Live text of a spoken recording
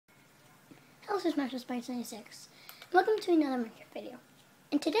this is Smash26. Welcome to another Minecraft video.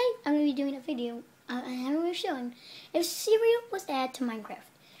 And today I'm going to be doing a video I'm going to be showing if cereal was added to Minecraft.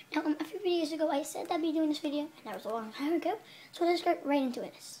 Now a few videos ago I said I'd be doing this video, and that was a long time ago, so let's get right into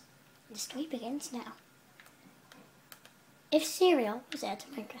it. The story begins now. If cereal was added to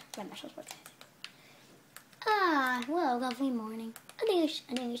Minecraft by Smash26. Well, lovely morning. I think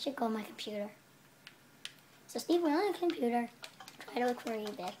I should go on my computer. So Steve went on the computer, try to look for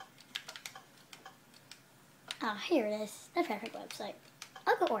eBay. Here it is, the perfect website.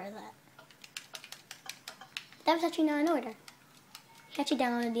 I'll go order that. That was actually not an order. He actually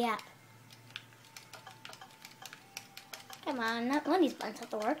downloaded the app. Come on, not one of these buttons have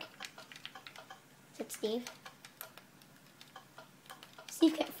to work, said Steve.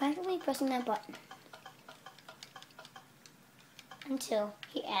 Steve kept frantically pressing that button until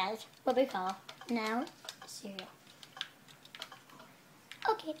he adds what we call now cereal.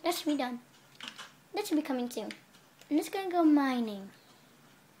 Okay, that should be done. That should be coming soon. I'm just gonna go mining.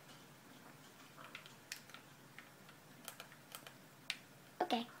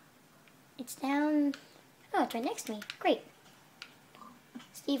 Okay. It's down. Oh, it's right next to me. Great.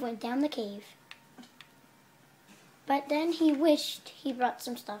 Steve went down the cave. But then he wished he brought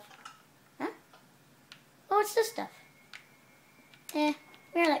some stuff. Huh? Oh, what's this stuff? Where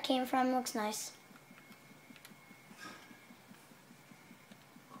that came from looks nice.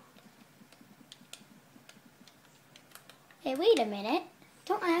 Hey, wait a minute.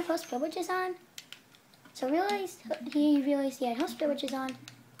 Don't I have host privileges on? So he realized he had host privileges on,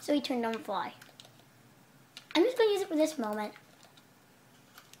 so he turned on fly. I'm just going to use it for this moment.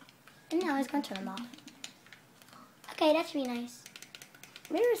 And now he's going to turn them off. Okay, that should be nice.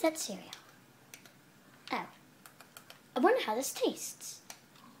 Where is that cereal? Oh. I wonder how this tastes.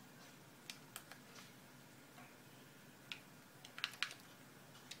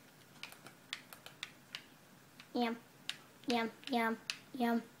 Yum. Yum, yum,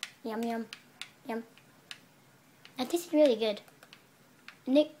 yum, yum, yum, yum. That tasted really good.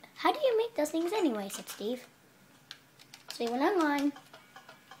 Nick, how do you make those things anyway? Said Steve. So he went online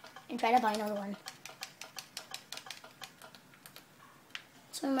and tried to buy another one.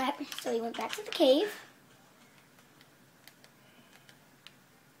 So he went back to the cave.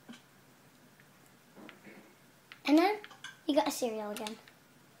 And then he got a cereal again.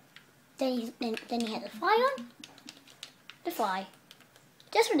 Then he had the fly on. The fly.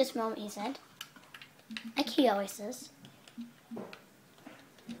 Just for this moment, he said. Like he always says.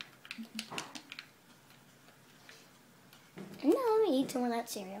 And now let me eat some of that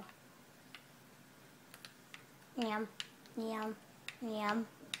cereal. Yum, yum, yum,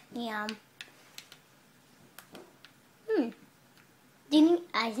 yum.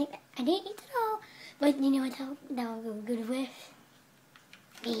 I think I didn't eat it all, but you know what that will go good with?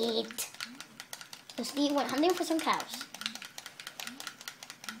 Eat. So Steve went hunting for some cows.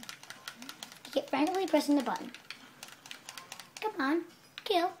 He kept frantically pressing the button. Come on,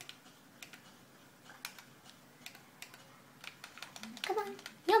 kill. Come on,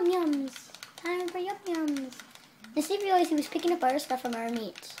 yum yums. Time for yum yums. And Steve realized he was picking up other stuff from our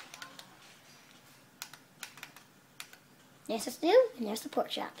meat. There's the stew, and there's the pork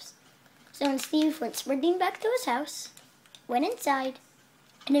chops. So when Steve went sprinting back to his house, went inside,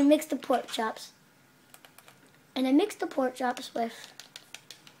 and then mixed the pork chops. And I mixed the pork chops with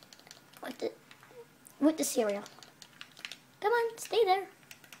the cereal. Come on, stay there,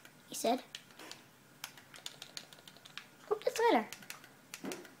 he said. Oh, that's better.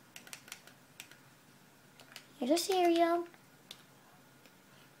 Here's the cereal.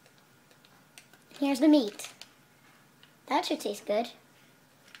 Here's the meat. That should taste good.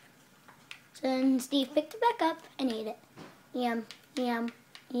 So then Steve picked it back up and ate it. Yum, yum,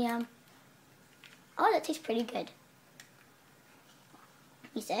 yum. Oh, that tastes pretty good,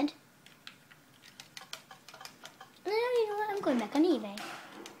 he said. And you know what? I'm going back on eBay.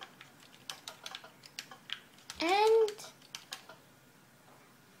 And,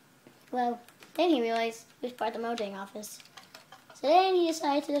 well, then he realized he was part of the modding office. So then he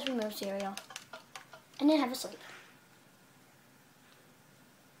decided to just remove cereal. And then have a sleep.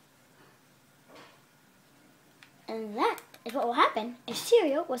 And that is what will happen if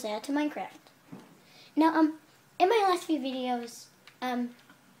cereal was added to Minecraft. Now, in my last few videos,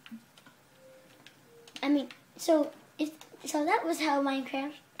 so that was how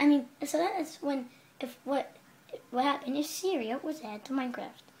Minecraft. So that is what happened if cereal was added to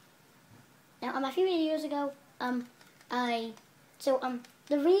Minecraft. Now, a few videos ago,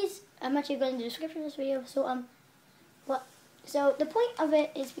 the reason I'm actually going to the description of this video. So the point of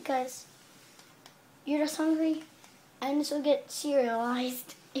it is because you're just hungry, and this will get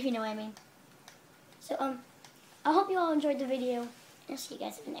serialized, if you know what I mean. So, I hope you all enjoyed the video. I'll see you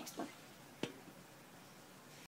guys in the next one.